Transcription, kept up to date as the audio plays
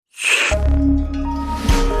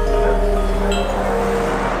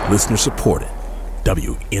Listener supported.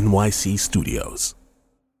 WNYC Studios.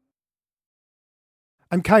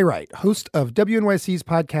 I'm Kai Wright, host of WNYC's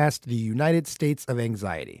podcast, The United States of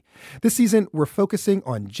Anxiety. This season, we're focusing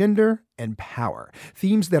on gender and power,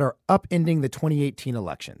 themes that are upending the 2018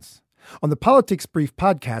 elections. On the Politics Brief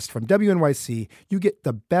podcast from WNYC, you get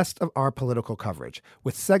the best of our political coverage,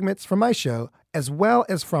 with segments from my show, as well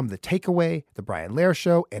as from The Takeaway, The Brian Lehrer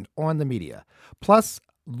Show, and On the Media. Plus,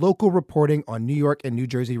 local reporting on New York and New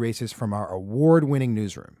Jersey races from our award-winning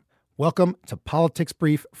newsroom. Welcome to Politics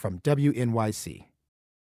Brief from WNYC.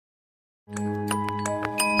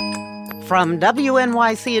 From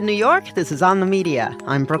WNYC in New York, this is On the Media.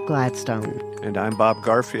 I'm Brooke Gladstone. And I'm Bob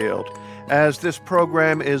Garfield. As this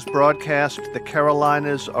program is broadcast, the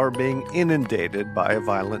Carolinas are being inundated by a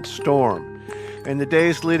violent storm. In the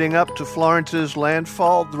days leading up to Florence's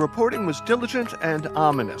landfall, the reporting was diligent and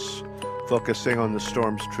ominous, focusing on the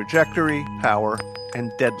storm's trajectory, power,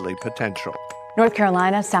 and deadly potential. North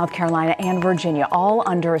Carolina, South Carolina, and Virginia, all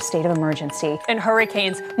under a state of emergency. In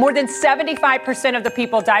hurricanes, more than 75% of the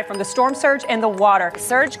people died from the storm surge and the water. The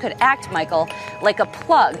surge could act, Michael, like a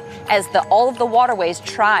plug as all of the waterways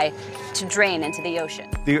try to drain into the ocean.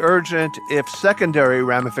 The urgent, if secondary,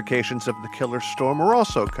 ramifications of the killer storm were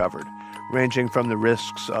also covered, ranging from the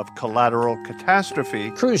risks of collateral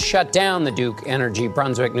catastrophe. Crews shut down the Duke Energy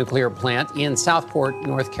Brunswick nuclear plant in Southport,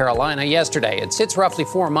 North Carolina yesterday. It sits roughly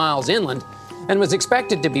 4 miles inland and was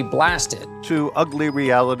expected to be blasted. To ugly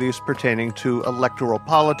realities pertaining to electoral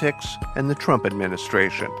politics and the Trump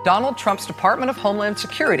administration. Donald Trump's Department of Homeland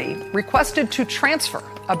Security requested to transfer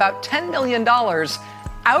about $10 million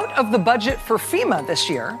out of the budget for FEMA this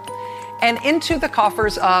year and into the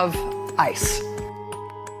coffers of ICE.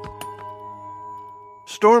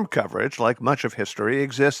 Storm coverage, like much of history,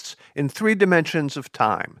 exists in 3 dimensions of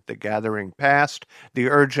time: the gathering past, the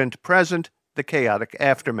urgent present, the chaotic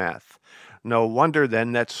aftermath. No wonder,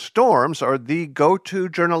 then, that storms are the go-to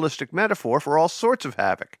journalistic metaphor for all sorts of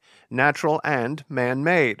havoc, natural and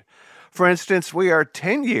man-made. For instance, we are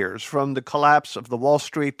 10 years from the collapse of the Wall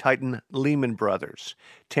Street titan Lehman Brothers,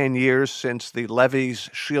 10 years since the levees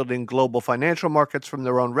shielding global financial markets from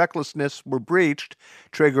their own recklessness were breached,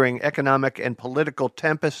 triggering economic and political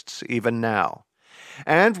tempests even now.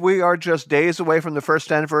 And we are just days away from the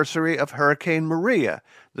first anniversary of Hurricane Maria,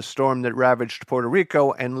 the storm that ravaged Puerto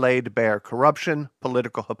Rico and laid bare corruption,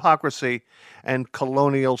 political hypocrisy, and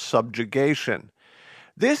colonial subjugation.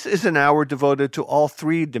 This is an hour devoted to all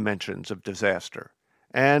 3 dimensions of disaster,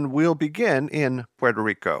 and we'll begin in Puerto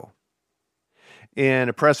Rico. In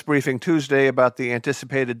a press briefing Tuesday about the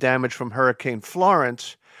anticipated damage from Hurricane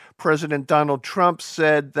Florence, President Donald Trump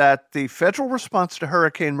said that the federal response to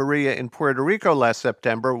Hurricane Maria in Puerto Rico last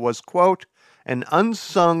September was, quote, an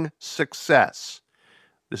unsung success.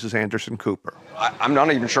 This is Anderson Cooper. I'm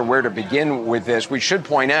not even sure where to begin with this. We should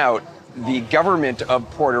point out the government of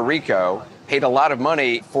Puerto Rico paid a lot of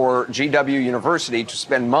money for GW University to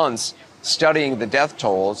spend months studying the death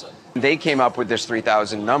tolls. They came up with this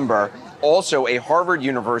 3,000 number. Also, a Harvard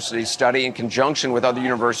University study in conjunction with other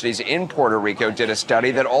universities in Puerto Rico did a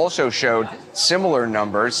study that also showed similar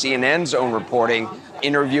numbers. CNN's own reporting,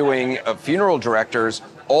 interviewing funeral directors,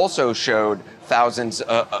 also showed thousands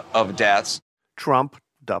of deaths. Trump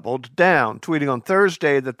doubled down, tweeting on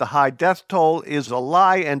Thursday that the high death toll is a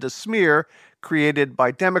lie and a smear created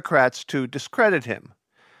by Democrats to discredit him.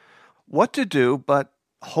 What to do but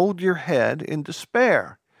hold your head in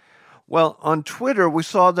despair? Well, on Twitter, we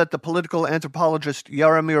saw that the political anthropologist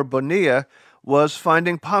Yarimar Bonilla was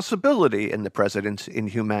finding possibility in the president's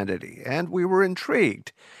inhumanity, and we were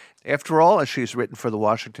intrigued. After all, as she's written for the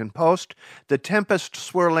Washington Post, the tempest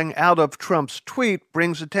swirling out of Trump's tweet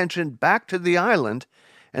brings attention back to the island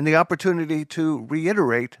and the opportunity to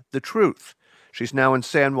reiterate the truth. She's now in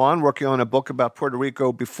San Juan working on a book about Puerto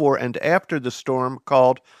Rico before and after the storm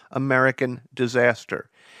called American Disaster.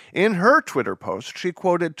 In her Twitter post, she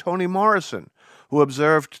quoted Toni Morrison, who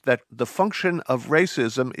observed that the function of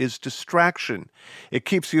racism is distraction. It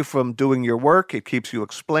keeps you from doing your work. It keeps you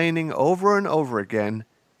explaining over and over again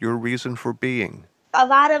your reason for being. A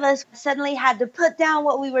lot of us suddenly had to put down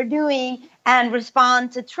what we were doing and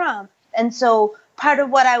respond to Trump. And so part of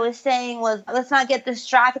what I was saying was, let's not get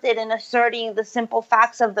distracted in asserting the simple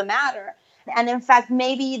facts of the matter. And in fact,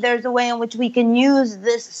 maybe there's a way in which we can use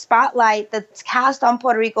this spotlight that's cast on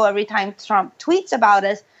Puerto Rico every time Trump tweets about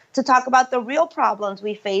us to talk about the real problems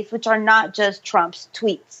we face, which are not just Trump's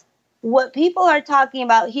tweets. What people are talking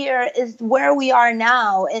about here is where we are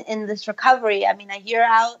now in this recovery. I mean, a year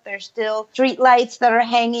out, there's still street lights that are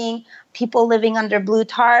hanging, people living under blue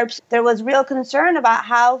tarps. There was real concern about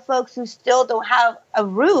how folks who still don't have a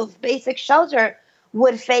roof, basic shelter,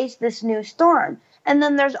 would face this new storm. And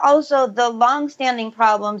then there's also the long-standing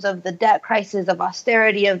problems of the debt crisis, of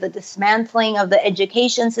austerity, of the dismantling of the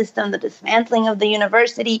education system, the dismantling of the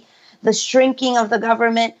university, the shrinking of the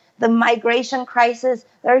government, the migration crisis.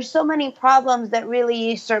 There are so many problems that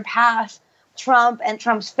really surpass Trump and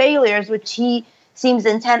Trump's failures, which he seems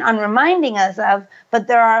intent on reminding us of. But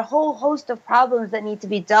there are a whole host of problems that need to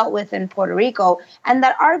be dealt with in Puerto Rico and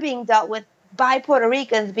that are being dealt with by Puerto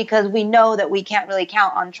Ricans because we know that we can't really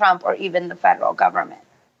count on Trump or even the federal government.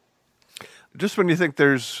 Just when you think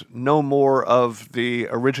there's no more of the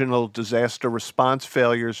original disaster response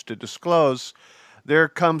failures to disclose, there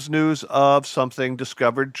comes news of something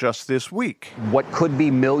discovered just this week. What could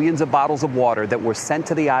be millions of bottles of water that were sent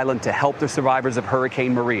to the island to help the survivors of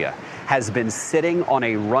Hurricane Maria has been sitting on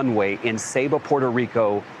a runway in Ceiba, Puerto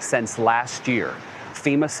Rico since last year.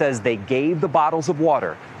 FEMA says they gave the bottles of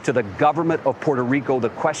water to the government of Puerto Rico. The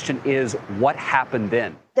question is, what happened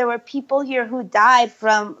then? There were people here who died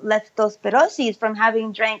from leptospirosis, from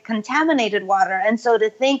having drank contaminated water. And so to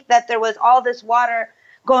think that there was all this water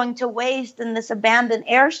going to waste in this abandoned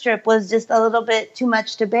airstrip was just a little bit too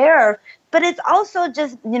much to bear. But it's also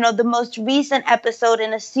just, the most recent episode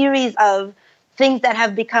in a series of things that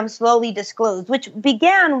have become slowly disclosed, which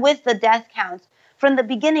began with the death counts. From the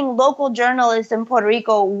beginning, local journalists in Puerto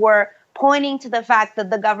Rico were pointing to the fact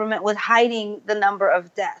that the government was hiding the number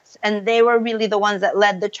of deaths, and they were really the ones that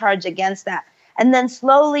led the charge against that. And then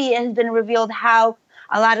slowly it has been revealed how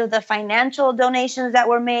a lot of the financial donations that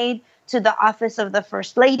were made to the Office of the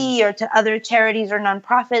First Lady or to other charities or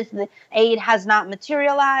nonprofits, the aid has not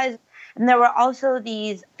materialized. And there were also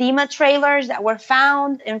these FEMA trailers that were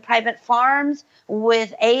found in private farms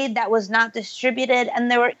with aid that was not distributed.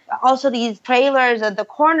 And there were also these trailers at the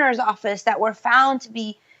coroner's office that were found to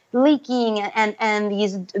be leaking and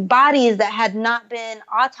these bodies that had not been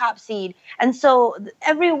autopsied. And so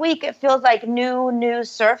every week it feels like new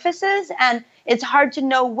news surfaces, and it's hard to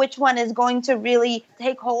know which one is going to really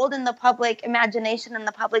take hold in the public imagination and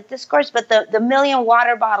the public discourse. But the million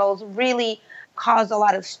water bottles really caused a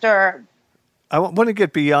lot of stir. I want to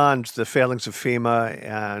get beyond the failings of FEMA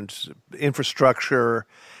and infrastructure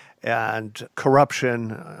and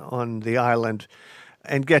corruption on the island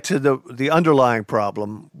and get to the underlying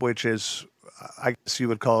problem, which is, I guess you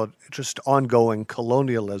would call it just ongoing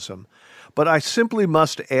colonialism. But I simply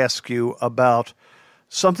must ask you about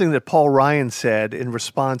something that Paul Ryan said in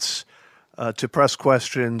response to press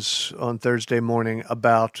questions on Thursday morning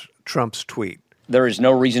about Trump's tweet. There is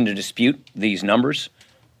no reason to dispute these numbers.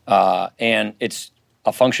 And it's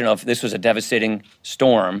a function of this was a devastating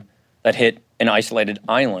storm that hit an isolated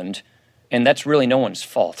island. And that's really no one's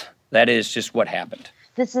fault. That is just what happened.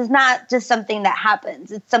 This is not just something that happens.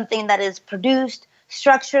 It's something that is produced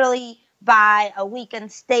structurally by a weakened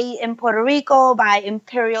state in Puerto Rico, by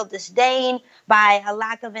imperial disdain, by a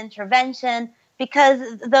lack of intervention. Because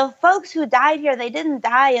the folks who died here, they didn't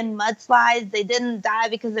die in mudslides. They didn't die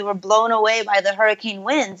because they were blown away by the hurricane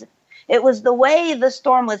winds. It was the way the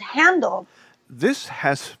storm was handled. This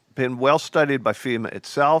has been well studied by FEMA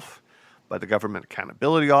itself, by the Government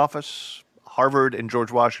Accountability Office. Harvard and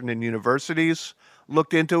George Washington universities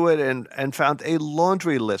looked into it and found a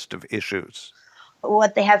laundry list of issues.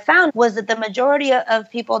 What they have found was that the majority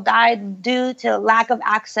of people died due to lack of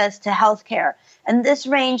access to health care. And this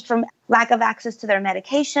ranged from lack of access to their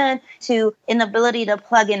medication to inability to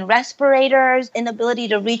plug in respirators, inability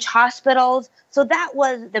to reach hospitals. So that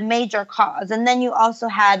was the major cause. And then you also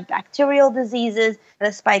had bacterial diseases,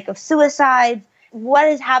 the spike of suicides. What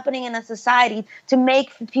is happening in a society to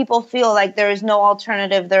make people feel like there is no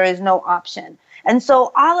alternative, there is no option? And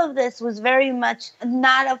so all of this was very much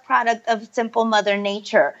not a product of simple Mother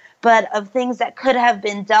Nature, but of things that could have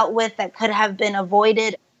been dealt with, that could have been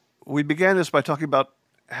avoided. We began this by talking about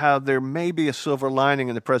how there may be a silver lining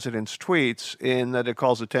in the president's tweets in that it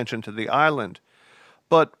calls attention to the island.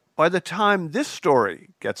 But by the time this story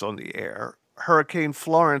gets on the air, Hurricane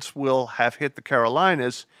Florence will have hit the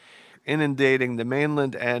Carolinas, inundating the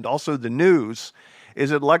mainland and also the news. Is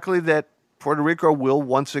it likely that Puerto Rico will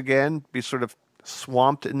once again be sort of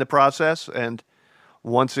swamped in the process and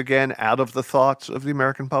once again out of the thoughts of the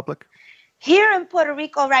American public? Here in Puerto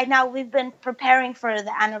Rico right now, we've been preparing for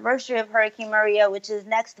the anniversary of Hurricane Maria, which is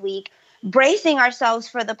next week, bracing ourselves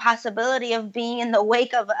for the possibility of being in the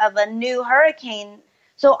wake of a new hurricane.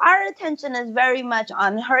 So our attention is very much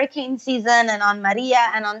on hurricane season and on Maria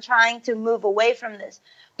and on trying to move away from this.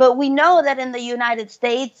 But we know that in the United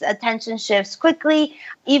States, attention shifts quickly.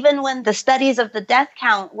 Even when the studies of the death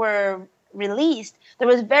count were released, there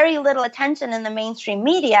was very little attention in the mainstream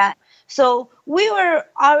media. So we were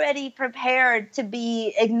already prepared to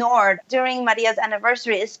be ignored during Maria's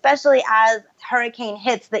anniversary, especially as hurricane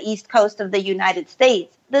hits the east coast of the United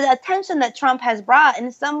States. The attention that Trump has brought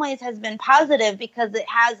in some ways has been positive because it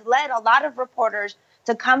has led a lot of reporters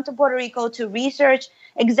to come to Puerto Rico to research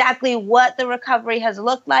exactly what the recovery has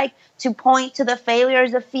looked like, to point to the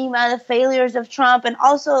failures of FEMA, the failures of Trump, and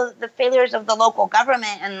also the failures of the local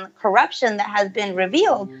government and corruption that has been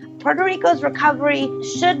revealed. Puerto Rico's recovery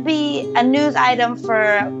should be a news item for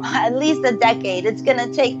at least a decade. It's going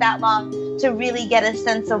to take that long to really get a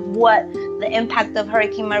sense of what the impact of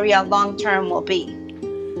Hurricane Maria long-term will be.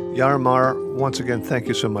 Yarimar, once again, thank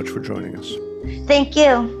you so much for joining us. Thank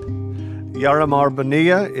you. Yarimar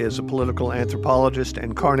Bonilla is a political anthropologist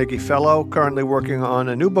and Carnegie Fellow, currently working on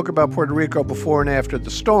a new book about Puerto Rico before and after the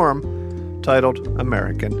storm, titled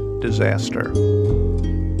American Disaster.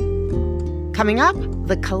 Coming up,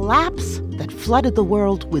 the collapse that flooded the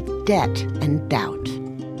world with debt and doubt.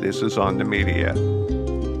 This is On the Media.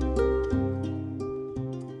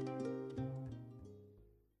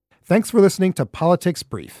 Thanks for listening to Politics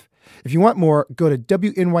Brief. If you want more, go to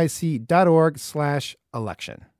wnyc.org/election.